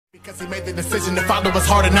Cause he made the decision to follow his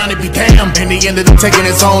heart and not to be damned. And he ended up taking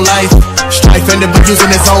his own life. Strife ended up using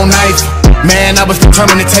his own knife. Man, I was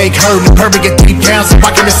determined to take her and get deep down so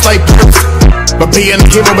I can enslave purse. But being a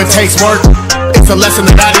hero, it takes work. It's a lesson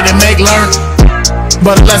that I didn't make learn,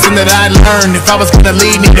 but a lesson that I learned. If I was gonna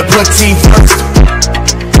lead, need to put team first.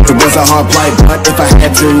 It was a hard plight, but if I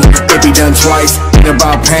had to, it'd be done twice. Ain't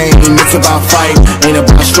about pain, it's about fight. Ain't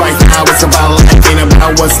about strife, now it's about life. Ain't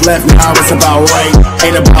about what's left, now it's about right.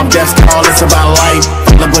 Ain't about death's call, it's about life.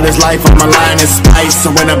 Father put his life on my line and spice.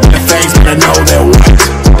 So when I better things, but I know they're white.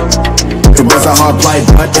 It was a hard plight,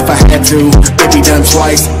 but if I had to, it'd be done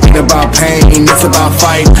twice. Ain't about pain, it's about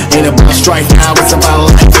fight. Ain't about strife, now it's about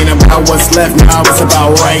life. Ain't about what's left, now it's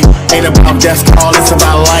about right. Ain't about death's call, it's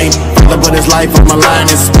about life. Father put his life on my line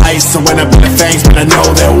and spice. So when I better things, but I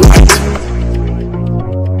know they're white.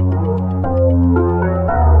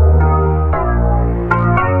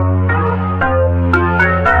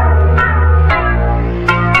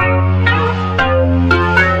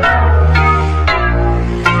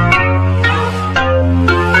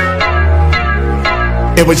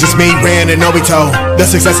 It was just me, Ren, and Naruto. The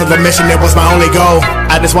success of the mission, it was my only goal.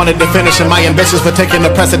 I just wanted to finish, and my ambitions for taking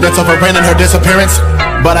the precedence over Ren and her disappearance.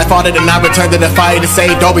 But I fought it and I returned to the fight to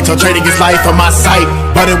save Naruto, trading his life for my sight.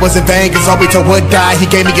 But it wasn't vain, cause Naruto would die. He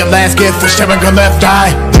gave me a last gift for sharing her left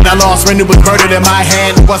eye. When I lost Ren, it was murdered in my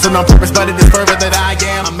hand. It wasn't on purpose, but it is further that I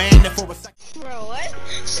am a man that for a second. Bro, what?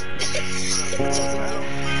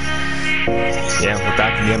 Yeah, we're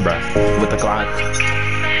back again, bro. With the Glock.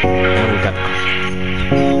 And we got the...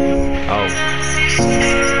 Oh.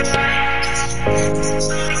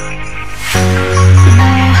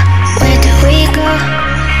 Now, where do we go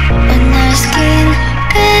when our skin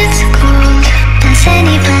gets cold? Does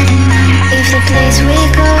anybody know if the place we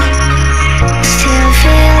go still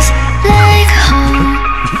feels like home?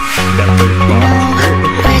 Now,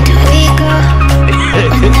 where do we go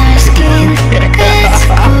when our skin gets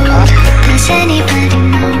cold? Does anybody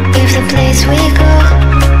know if the place we go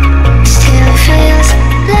still feels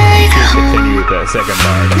like home? The second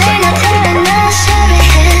bar. They're not telling us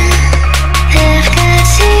everything. They've got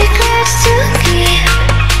secrets to keep.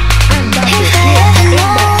 If I ever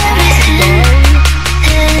know everything,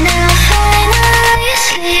 then I'll finally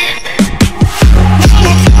sleep.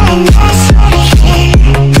 They're not telling us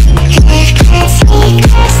everything. They've got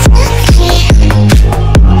secrets to keep.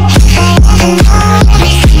 If I ever know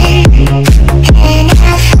everything, then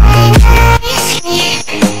I'll finally sleep.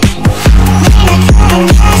 They're not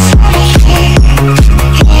telling us everything.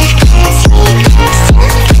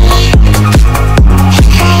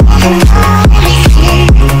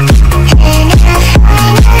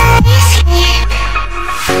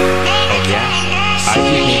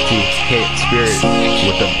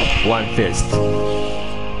 One fist. You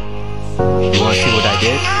want to see what I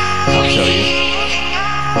did? I'll show you.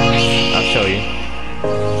 I'll show you.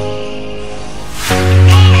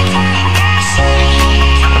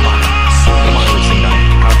 Come on, racing guy.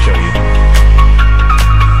 I'll show you.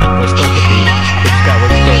 Let's start the beat. We just gotta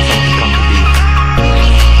wait for something to come to beat.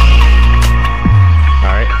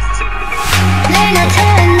 Alright. They're not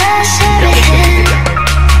telling us everything.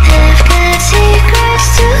 They've got secrets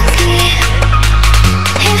to keep.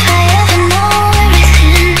 If I ever know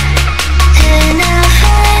everything, then I'll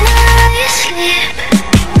finally sleep.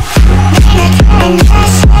 They're not telling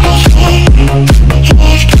us everything. They've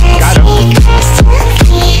got secrets to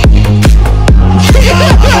keep. If I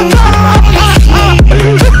ever know everything,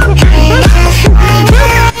 then I'll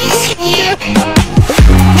finally sleep. They're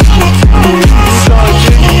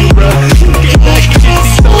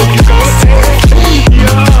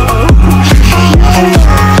not telling us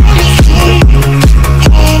everything.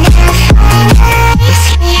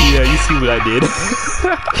 Yeah, you see what I did.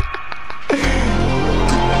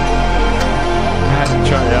 I had to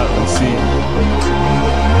try it out and see.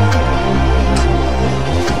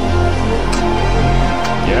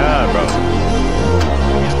 Yeah, bro.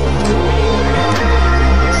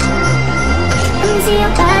 See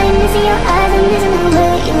your body, see your eyes, I'm missing the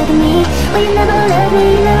way you look at me. Well, you never love me,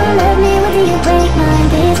 you never love me. What do you break my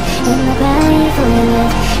this? And I cry for your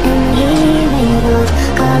love, and here you go,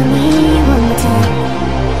 call me one more time.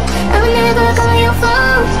 I would never call your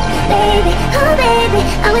phone, baby, oh baby.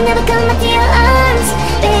 I would never come up to your arms,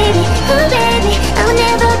 baby, oh baby. I would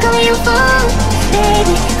never call your phone,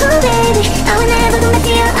 baby, oh baby. I would never come up to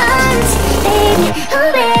your arms, baby,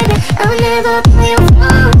 oh baby. I would never call your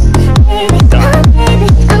phone, baby, oh baby.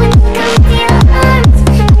 I would never come up to your arms,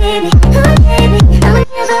 baby, oh baby. I would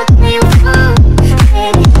never call your phone,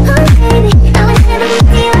 baby, oh baby. I would never come up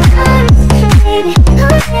to your arms, baby, oh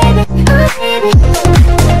baby, oh baby.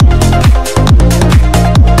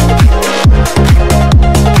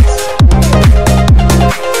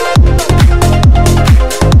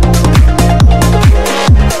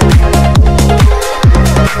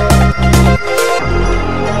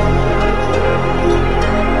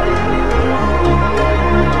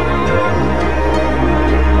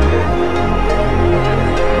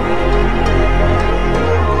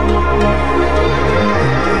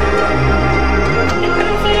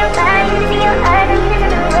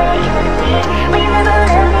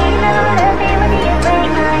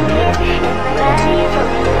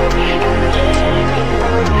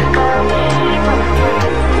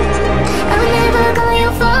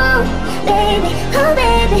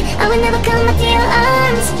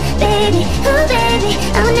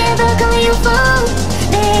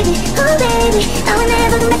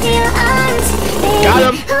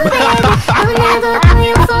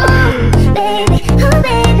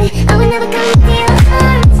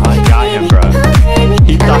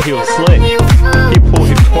 thought he was slick. He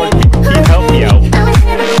helped me out.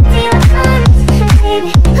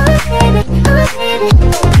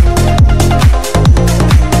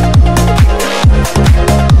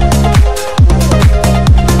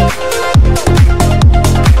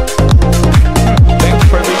 Thanks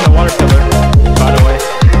for leaving the water pillar, by the way.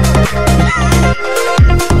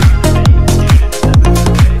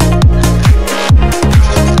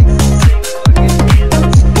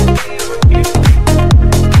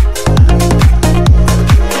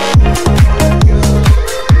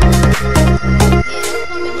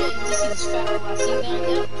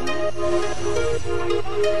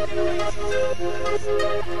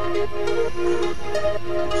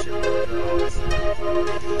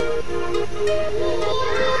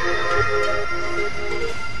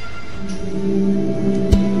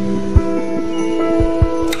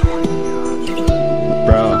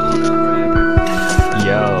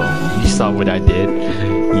 What I did?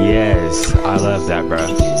 Yes, I love that, bro. No,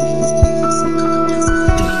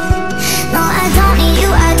 I don't need you,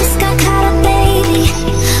 I just got caught up, baby.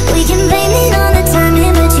 We can blame it on the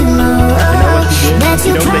timing, but you know that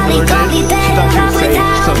you probably gon' be better off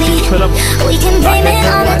without me. We can blame it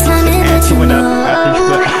on the timing, but you know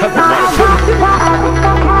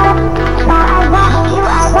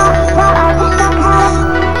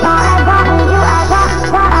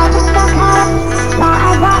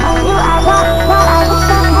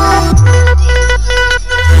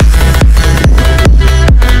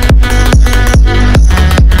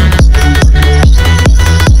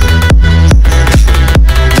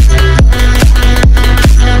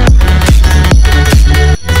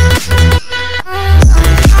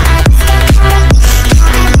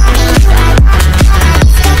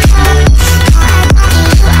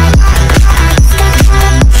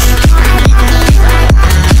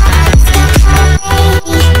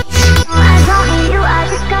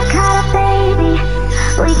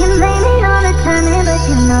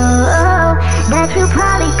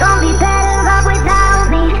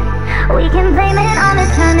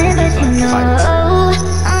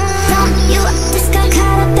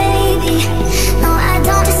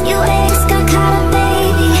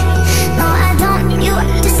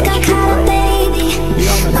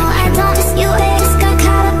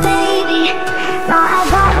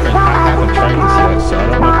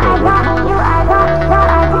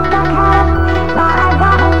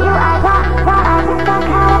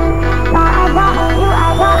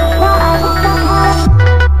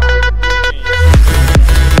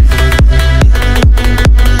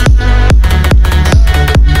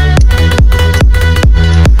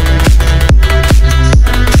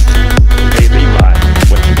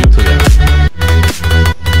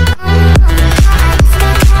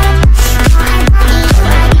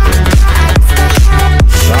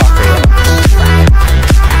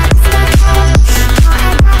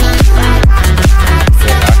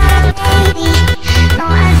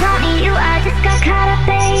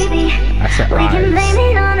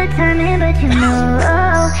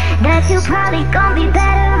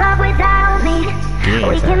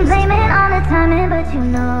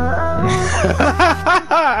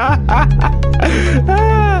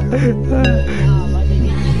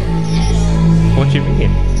What you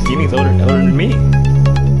mean? Guinea's older than me.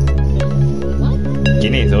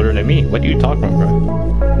 Guinea's older than me. What are you talking about, bro?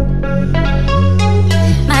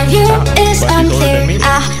 My view is unclear.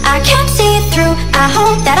 I can't see it through. I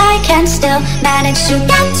hope that I can still manage to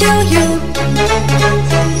get to you.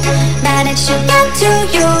 Manage to get to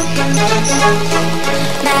you.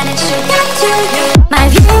 Manage to get to you. My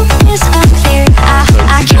view is unclear.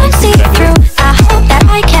 I can't see it through. I hope that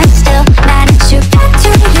I can still manage to get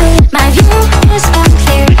to you. My view is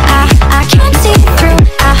unclear. I can't see it through.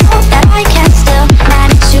 I hope that I can still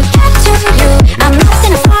manage to get to you. I'm lost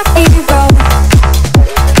in a foggy road.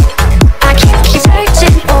 I can't keep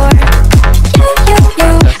searching for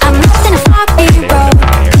you. I'm lost in a foggy road.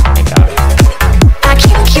 I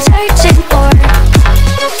can't keep searching for.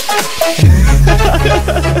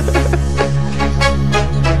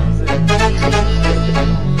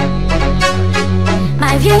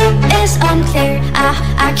 My view is unclear.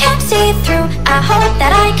 I can't see through. I hope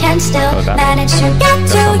that I can still manage to get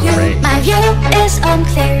to you. My view is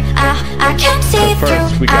unclear. I can't see through.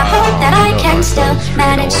 I hope that I can still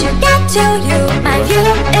manage to get to you. My view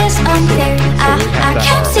is unclear. I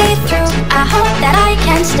can't see through. I hope that I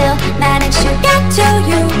can still manage to get to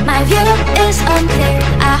you. My view is unclear.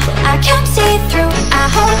 I can't see through. I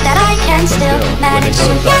hope that I can still manage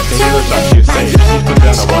to get to you. My view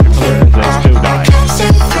is unclear. I can't see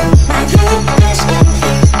through. My view is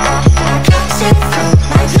unclear. I can't see through.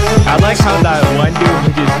 My view I like how that one dude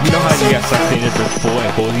who just, you know how you got sucked in just full and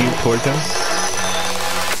pulls you towards him?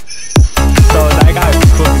 So that guy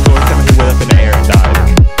pulled me towards him and he went up in the air and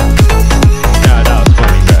died. Nah, that was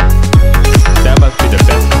funny, bro. That must be the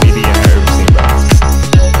best comedian I've ever seen, bro.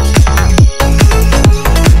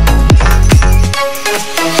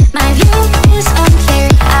 My view is unclear,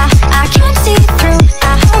 I can't see through.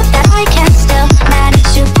 I hope that I can still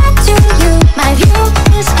manage to get to you. My view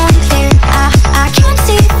is unclear, I can't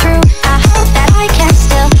see through. I hope that I can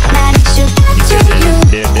still manage to get to you.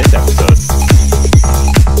 Did this episode.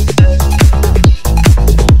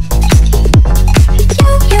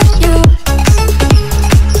 You.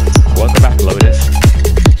 Welcome back, Lotus.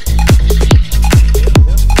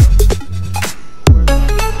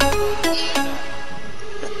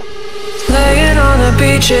 Laying on the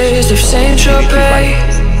beaches of Saint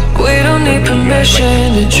Tropez. We don't need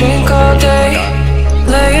permission to drink all day.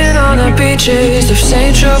 Laying on the beaches of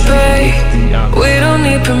Saint Tropez. We don't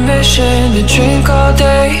need permission to drink all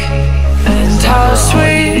day. And how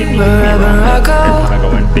sweet wherever I go.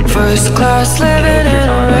 First class living in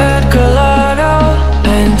a red gelato.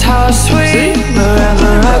 And how sweet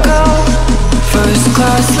wherever I go. First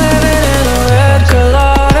class living in a red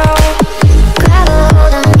gelato. Grab a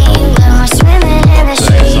hold of me when we're swimming in the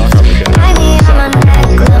sheets. Tie me on my neck,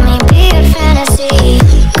 let me be a fantasy.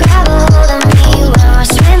 Grab a hold of me when we're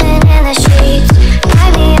swimming in the sheets.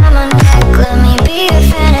 Tie me on my neck, let me be a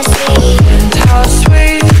fantasy. And how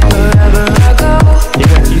sweet wherever I go.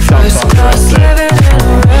 First class living in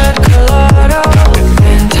a red gelato.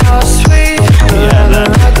 And how sweet wherever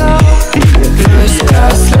I go. First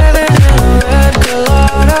class living in a red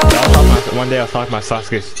gelato. One day I was talking about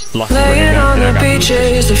Sasuke's lost. Laying on the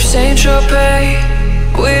beaches of Saint Tropez.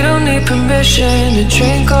 We don't need permission to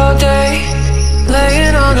drink all day.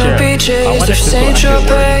 Laying on the beaches of Saint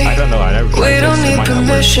Tropez. We don't need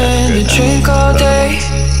permission to drink all day.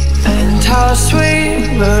 And how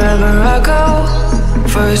sweet wherever I go.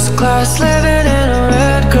 First class living in a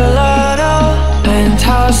red gelato. And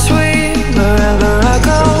how sweet wherever I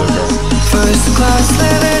go. First class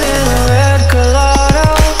living in a red gelato.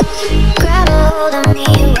 Grab a hold of me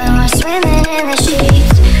when we're swimming in the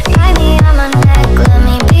sheets. Tie me on my neck, let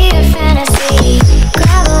me be a fantasy.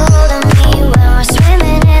 Grab a hold of me when we're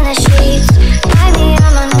swimming in the sheets. Tie me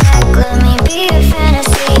on my neck, let me be a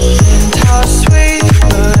fantasy. And how sweet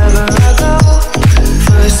wherever I go.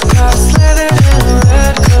 First class living in a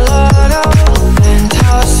red gelato. And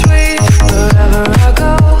how sweet wherever I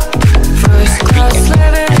go. First class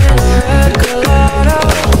living in a red gelato.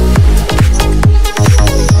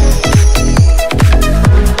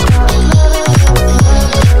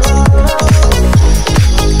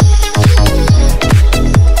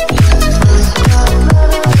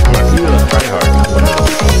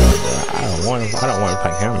 I don't want to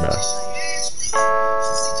fight him, bro.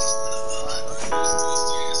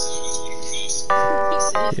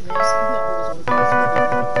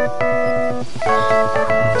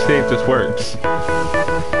 See if this works.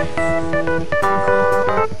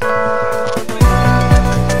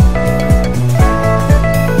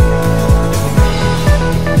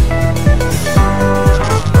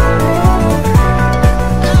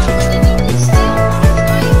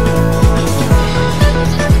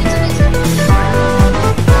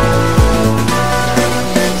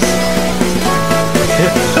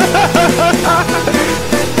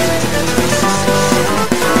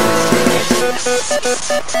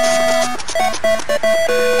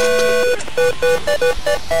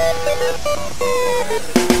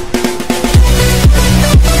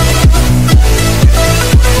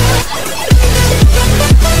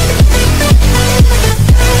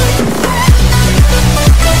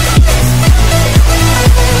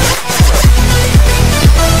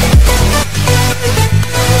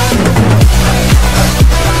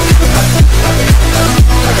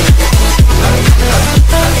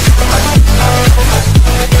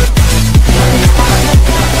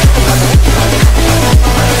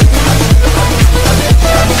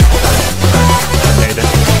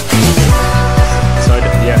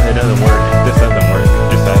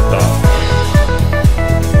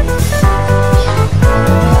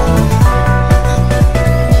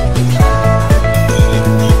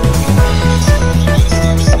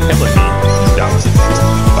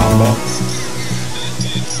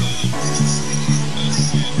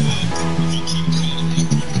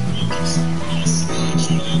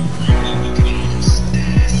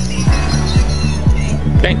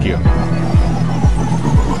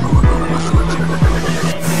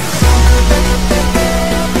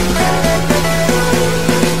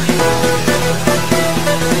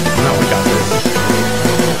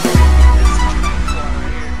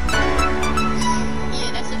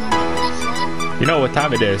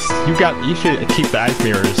 time it is. You should keep the ice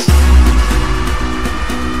mirrors.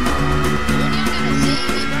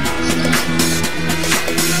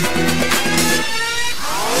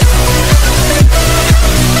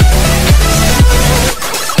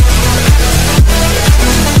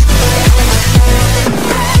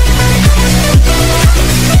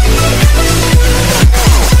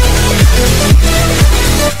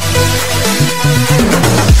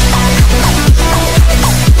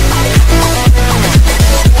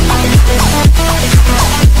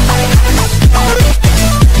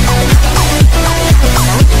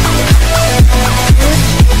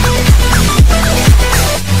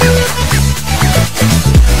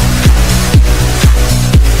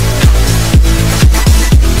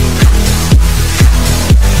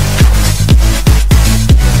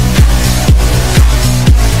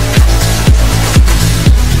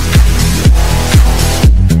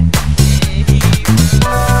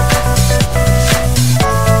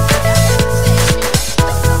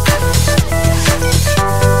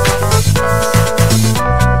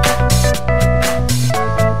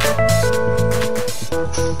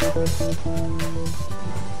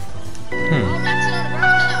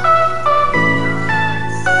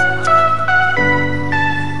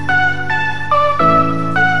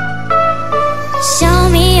 Show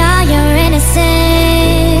me all your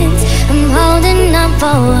innocence. I'm holding up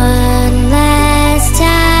for one last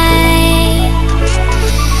time.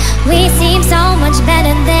 We seem so much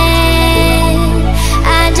better than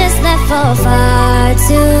I just left for far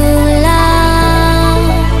too long.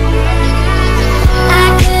 I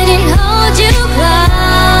couldn't hold you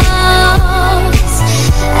close.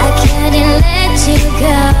 I couldn't let you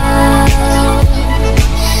go.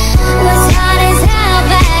 Was hard as hell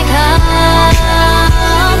back home,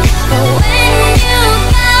 but when you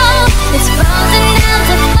go, it's frozen down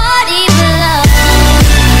to 40 below.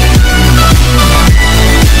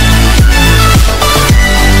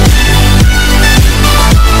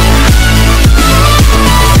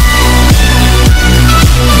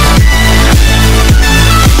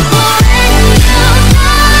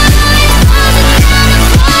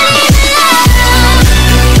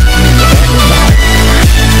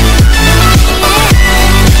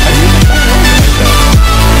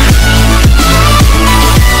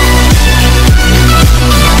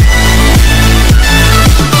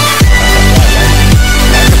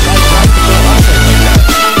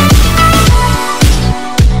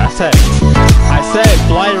 I said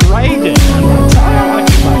blind raiding. That's how I like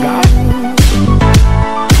it, my guy.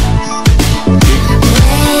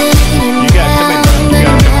 You got to come in, bro. You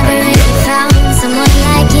got to come in. Found someone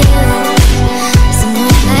like you,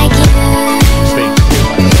 someone like you. Stay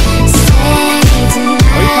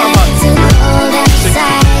tonight, too cold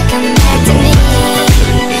outside. Come back to me,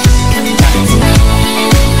 come back to me.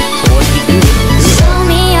 So what you do? Show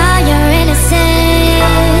me all your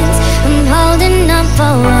innocence. I'm holding up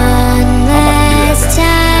for one last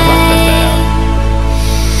time.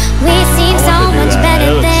 We seem so much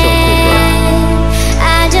better than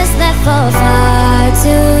I just left for far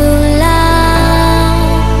too long.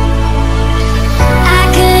 I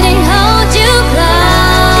couldn't hold you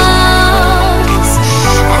close.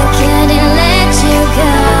 I couldn't let you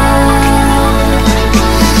go.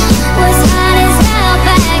 Was hard as hell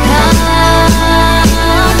back home,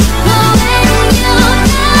 but when you go, it's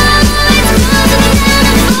frozen down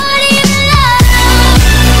to 40 below.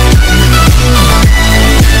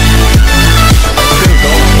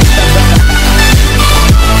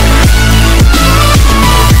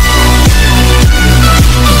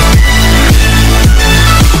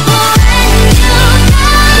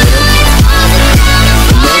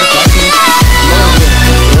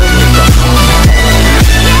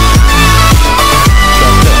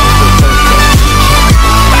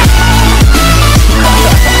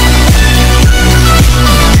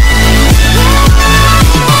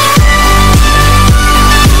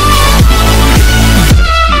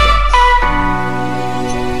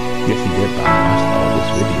 Yes, he did. I watched all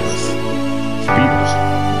those videos. Speedo.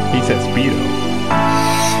 He said Speedo.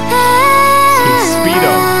 He's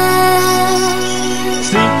Speedo.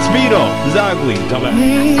 See? Speedo. Exactly. Dumbass.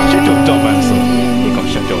 Shut your dumb ass up. You gonna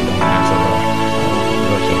shut your dumb ass up.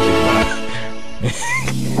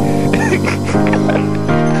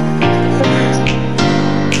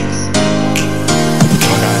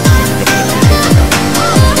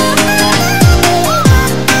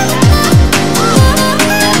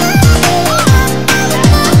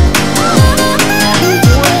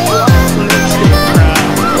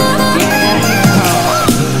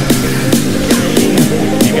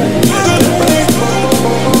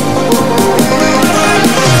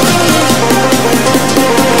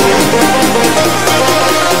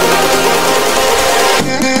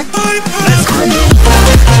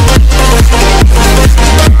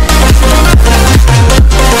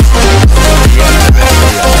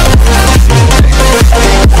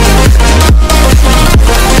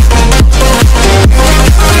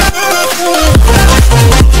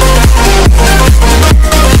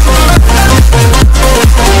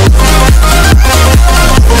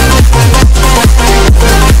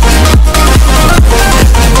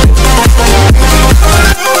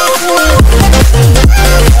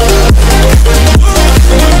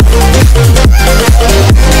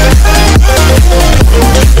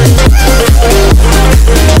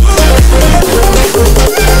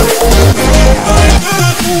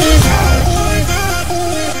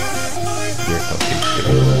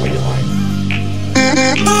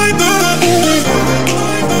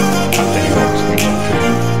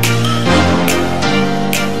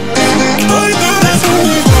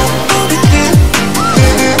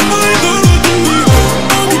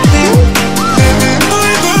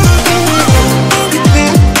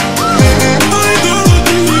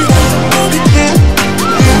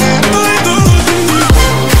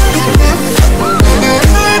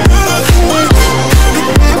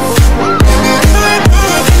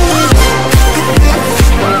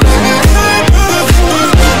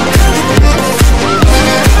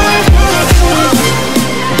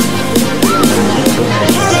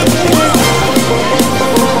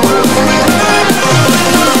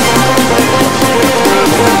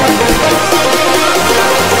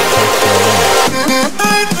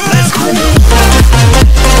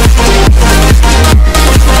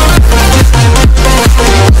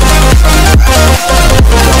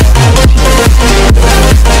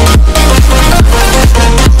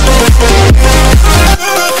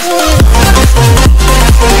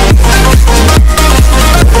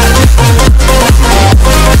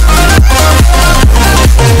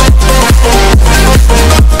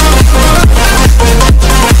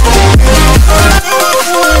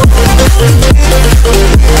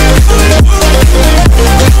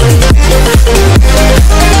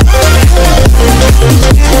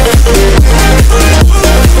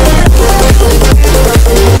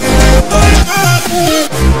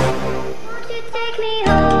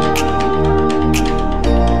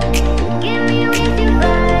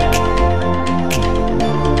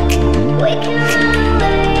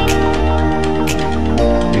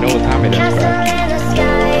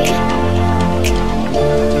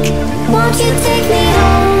 you take me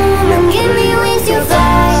home and give me wings to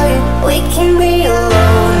fly? We can be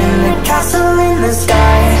alone in the castle in the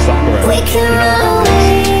sky. We can run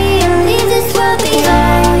away and leave this world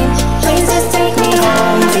behind. Please just take me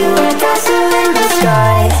home to a castle in the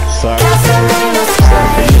sky. Castle in the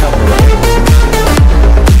sky.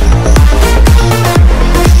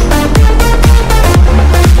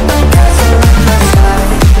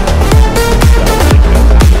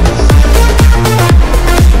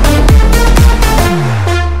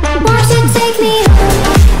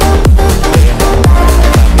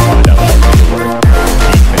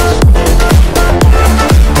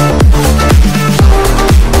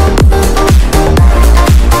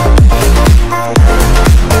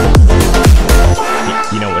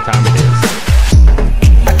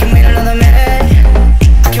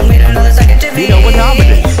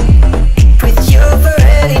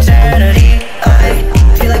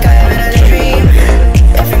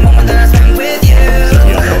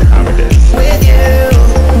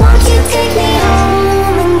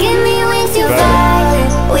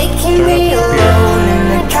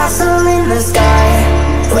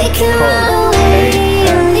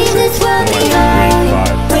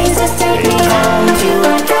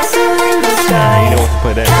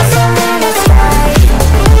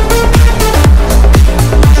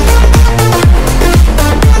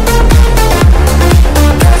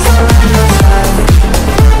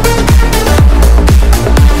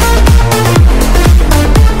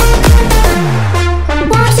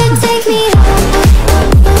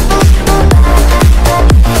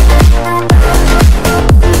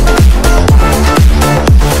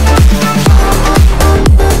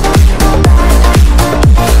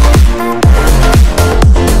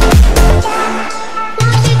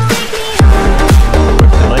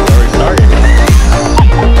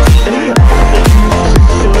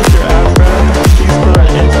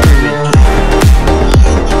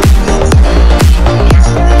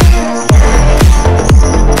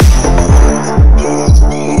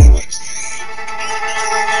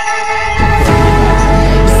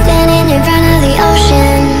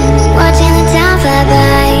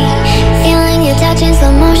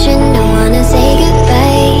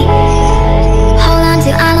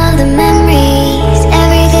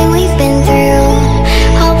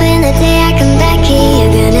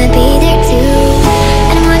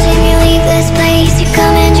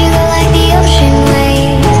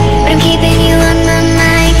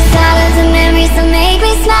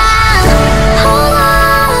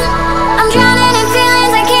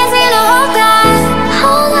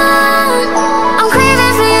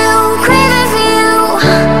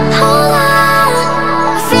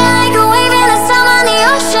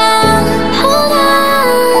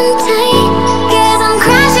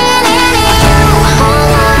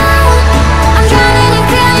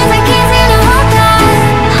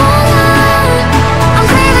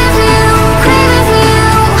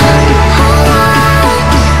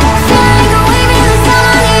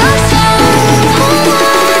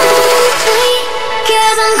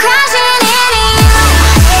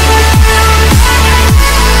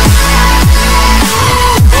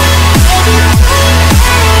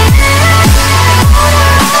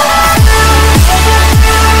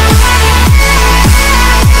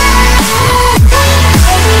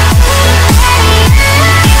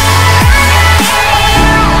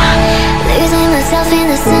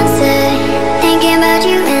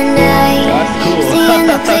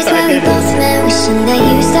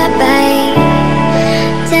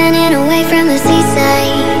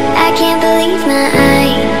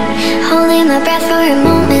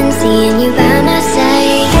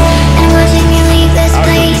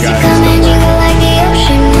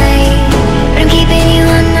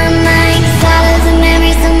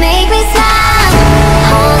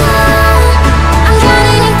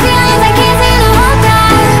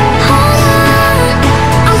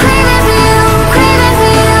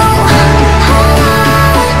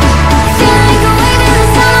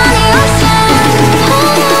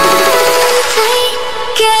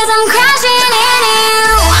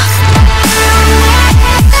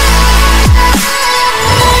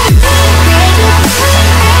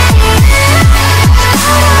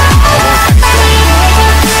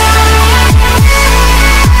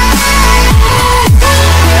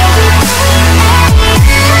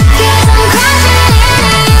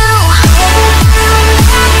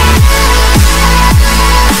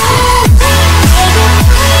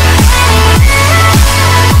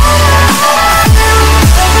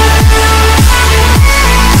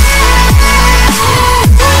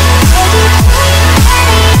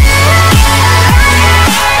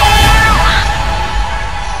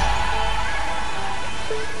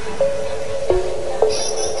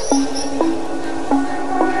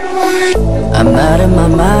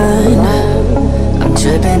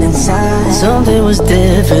 something was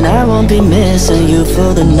different. I won't be missing you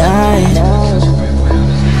for the night.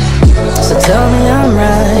 So tell me I'm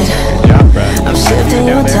right. I'm shifting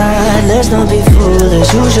your tide. Let's not be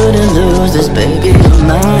foolish. You shouldn't lose this, baby. You're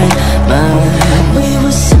mine, mine. We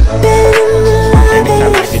were sipping in the lobby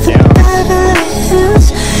of the Beverly Hills.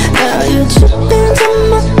 Now you're tripping to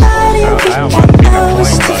my body. We got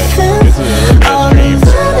hours to fill. All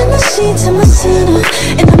alone in the sheets in my center.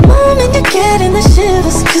 In the moment you're getting the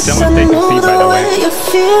shivers, 'cause I know the way you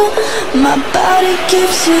feel. My body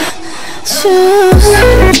gives you chills.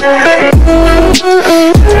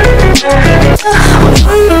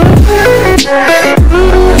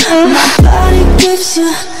 My body gives you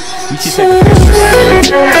chills.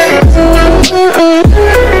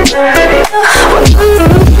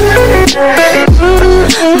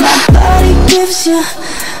 My body gives you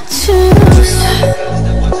chills.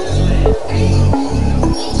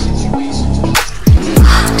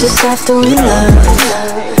 Just after we love,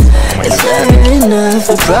 it's never enough.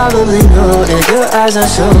 You probably know that your eyes are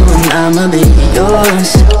showing I'ma be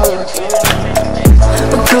yours.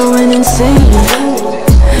 We're going insane.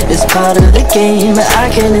 It's part of the game. I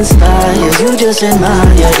can inspire you, just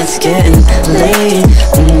admire. It's getting late.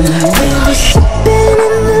 We were sipping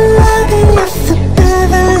in the lobby of the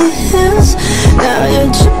Beverly Hills. Now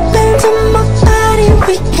you're dripping to my body.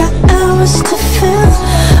 We got hours to fill.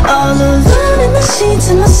 All alone in the sheets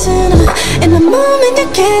in my center. In the moment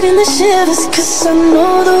you're getting the shivers, 'cause I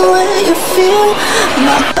know the way you feel.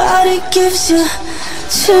 My body gives you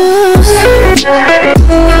chills.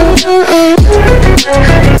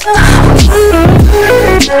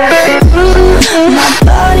 My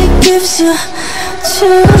body gives you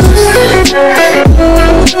chills.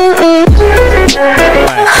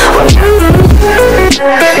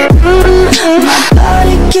 My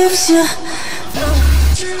body gives you.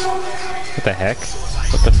 What the heck?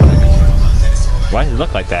 What the fuck? Why does it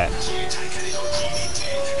look like that?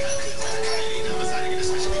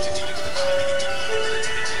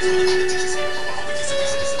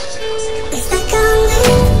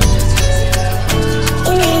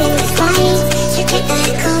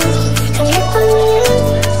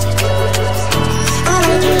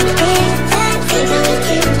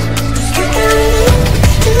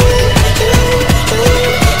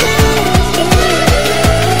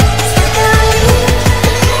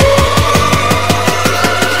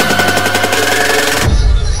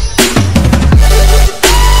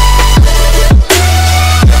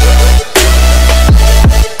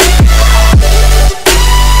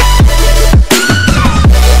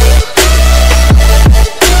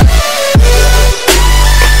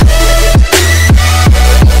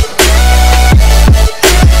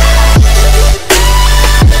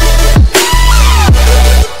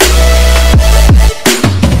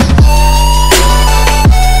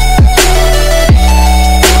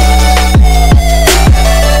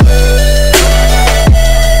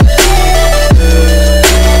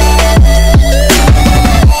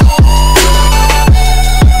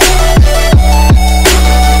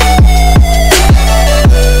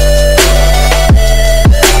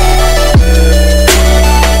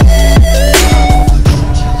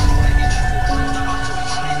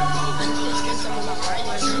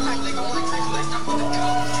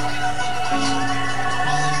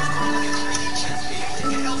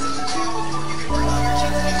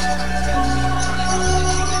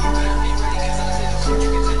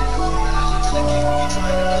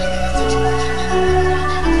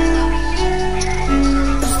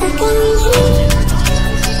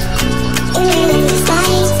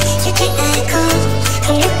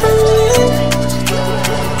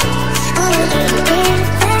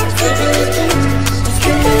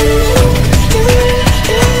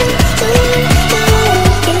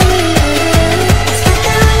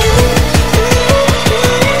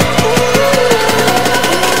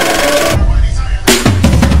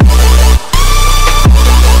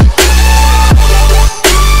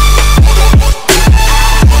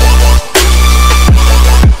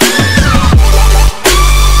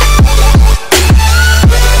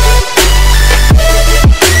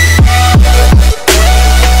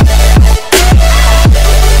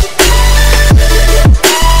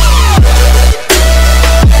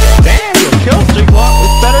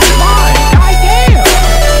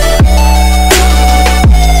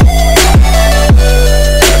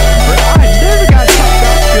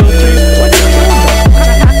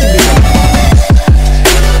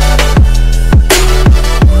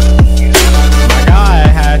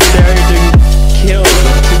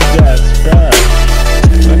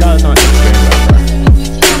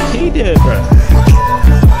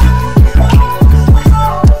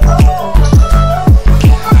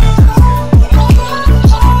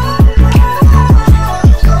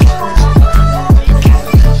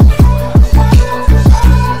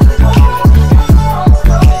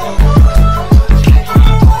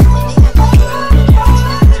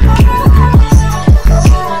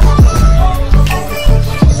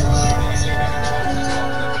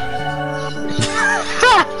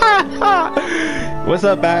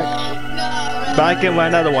 What's up, back? Back in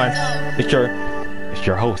another one. It's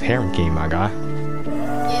your host, Harem King, my guy. Yeah,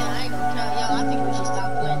 I ain't gonna count, y'all. I think we should stop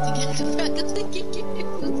playing together.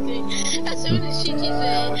 As soon as she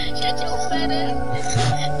said, shut your fat ass.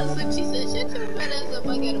 As soon as she said, shut your fat ass up,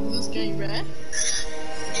 I got a blue screen, bruh.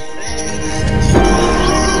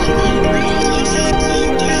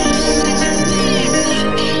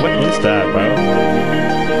 What is that, bro?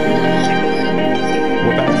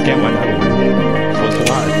 We're back to get another one. What's the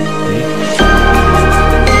line?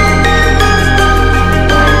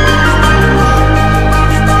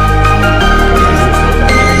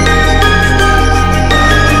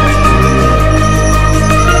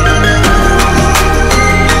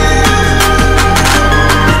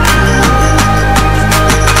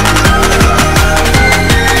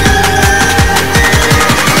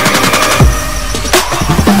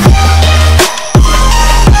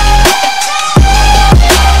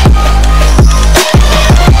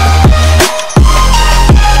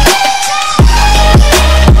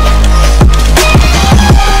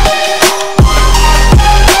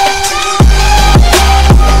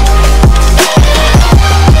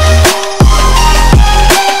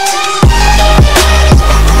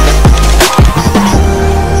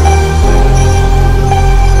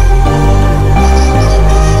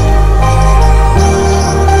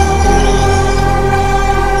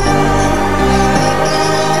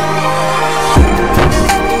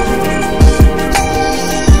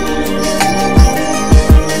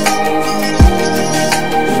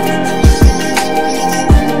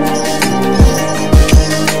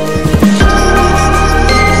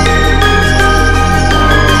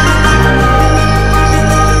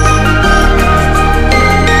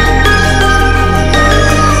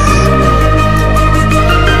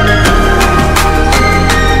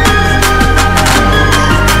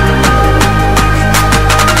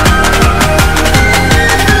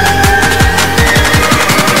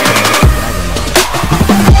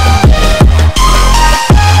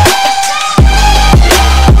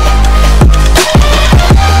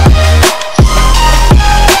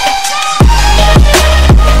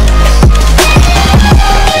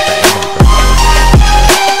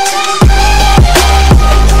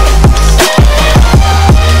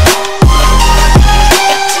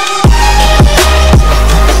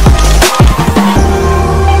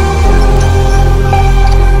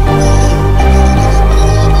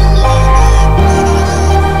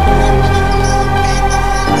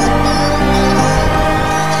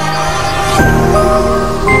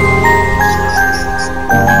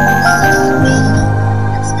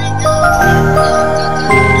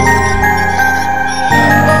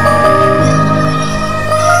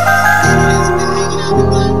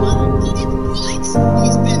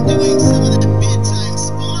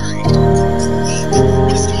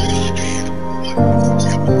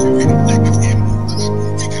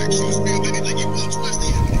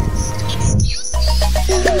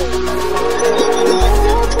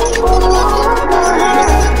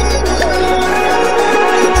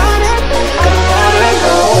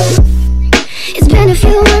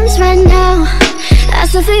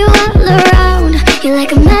 I feel all around. You're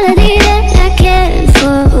like a melody that I can't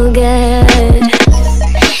forget.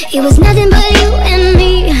 It was nothing but you and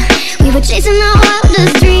me. We were chasing our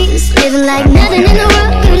wildest dreams, living like nothing in the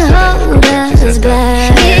world could hold us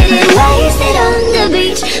back. Getting wasted on the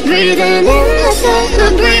beach, breathing in the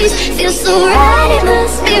summer breeze. Feels so right, it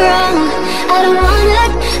must be wrong. I don't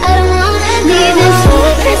wanna leave this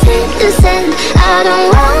footprints in the sand. I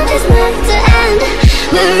don't want this night to end.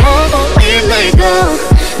 Wherever we may go,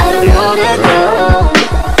 I don't wanna go.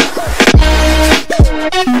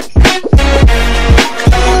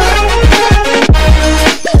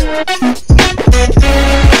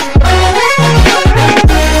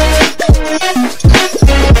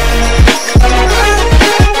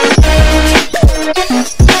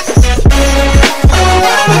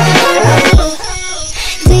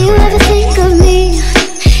 Do you ever think of me?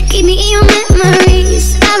 Keep me in your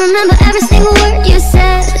memories. I remember every single word you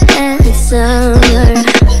said that summer.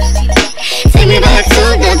 Take me back to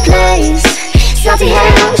that place, salty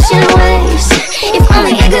hair, ocean waves. If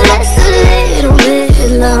only it could last a little bit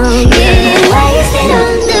longer. Getting wasted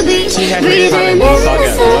on the beach, breathing in the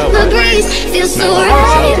summer breeze. Feels so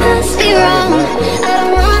right, it must be wrong. I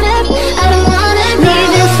don't wanna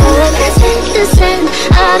leave this footprints in the sand.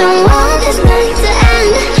 I don't want this night to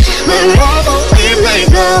end. Wherever we may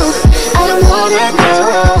go, I don't wanna go.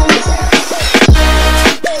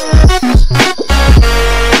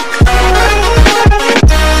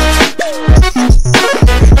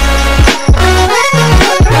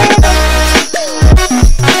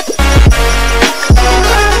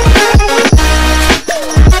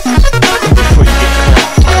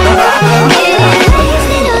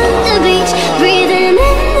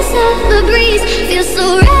 the breeze. Feels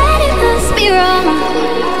so right, it must be wrong.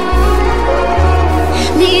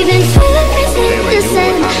 Leaving footprints in the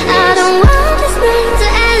sand. I don't want this night to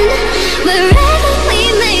end. Wherever we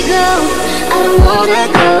may go, I don't wanna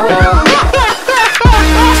go.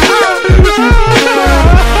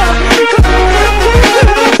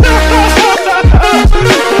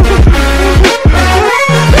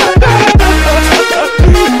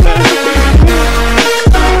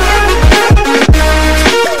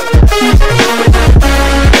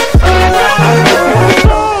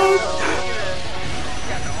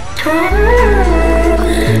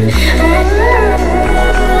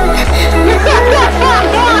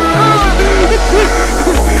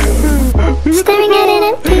 Staring at an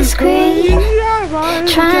empty screen,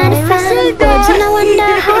 trying to find words, and I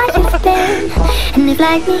wonder how you've been. And if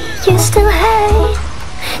like me you still hate,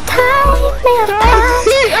 time may have passed,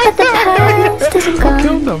 but the past isn't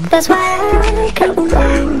gone. That's why I kept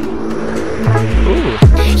going.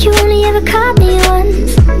 You only ever caught me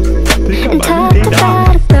once and talked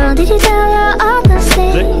about a girl. Did you tell her all the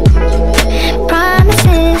same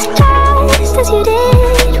promises, just as you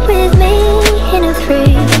did with me in a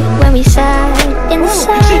three when we sat in the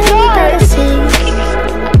sun by the sea?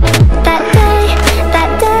 That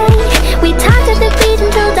day, we talked at the beach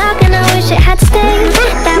until dark, and I wish it had stayed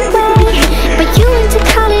that way. But you went to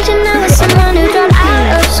college and I was someone who dropped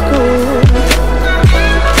out of school.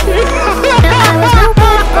 No, I was no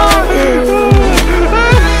good for you.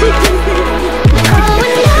 Oh,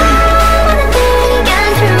 and I wanna think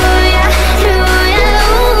I'm through ya. Ooh,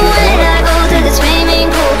 when I go to the swimming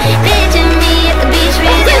pool, picture me at the beach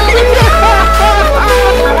with you. And I wanna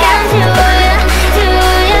think I'm through ya.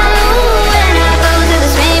 Ooh, when I go to the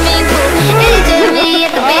swimming pool, picture me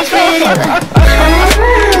at the beach with you.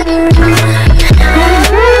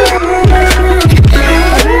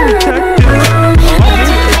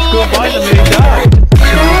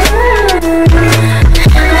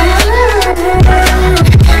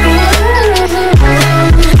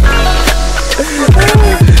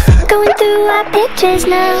 Going through our pictures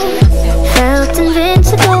now, felt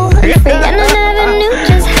invincible and free, and I never knew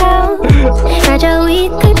just how fragile we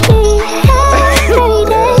could be. Every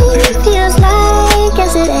day feels like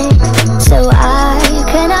yesterday, so I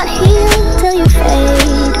cannot heal till you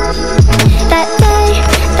fade. That day,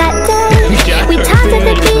 we talked at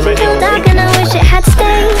the beach until dark, and I wish it had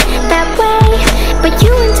stayed that way. But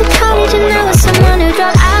you went to college and I was someone who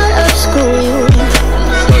dropped out of school.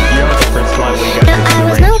 No, I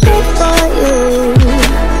was no good for you.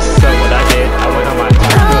 So what I did, I went on my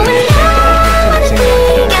Oh, and I wanna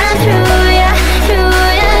think I'm through ya. Ooh,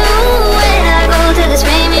 when I go to the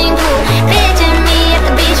swimming pool, picture me at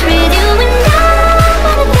the beach with you. And I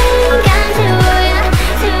wanna think I'm through ya.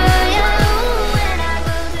 Ooh, when I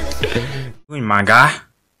go to the swimming pool. Doing, my guy.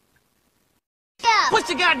 Push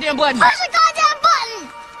the goddamn button! Push the goddamn button!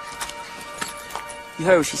 You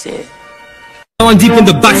heard what she said. On deep in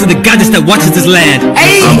the box of the goddess that watches this land.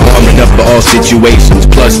 I'm arming up for all situations.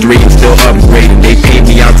 +3, still upgrading. They paid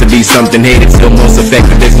me out to be something hated. Still most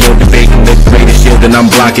effective, there's no debating. The greatest shield and I'm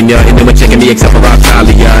blocking ya. And then we're checking me except for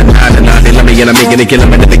Talia. Nah, they love me and I'm making it kill 'em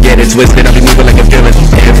and never get it twisted. I'll be moving like a villain.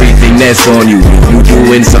 Everything that's on you, you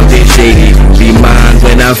doing something shady. Be mine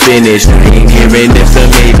when I'm finished. I ain't hearing ifs or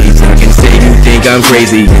maybes. I can say you think I'm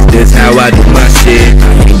crazy. This how I do my shit.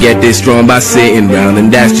 I can get this strong by sitting round, and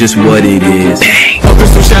that's just what it is. All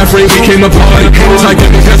crystal shine free, we came apart. Haters like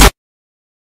it because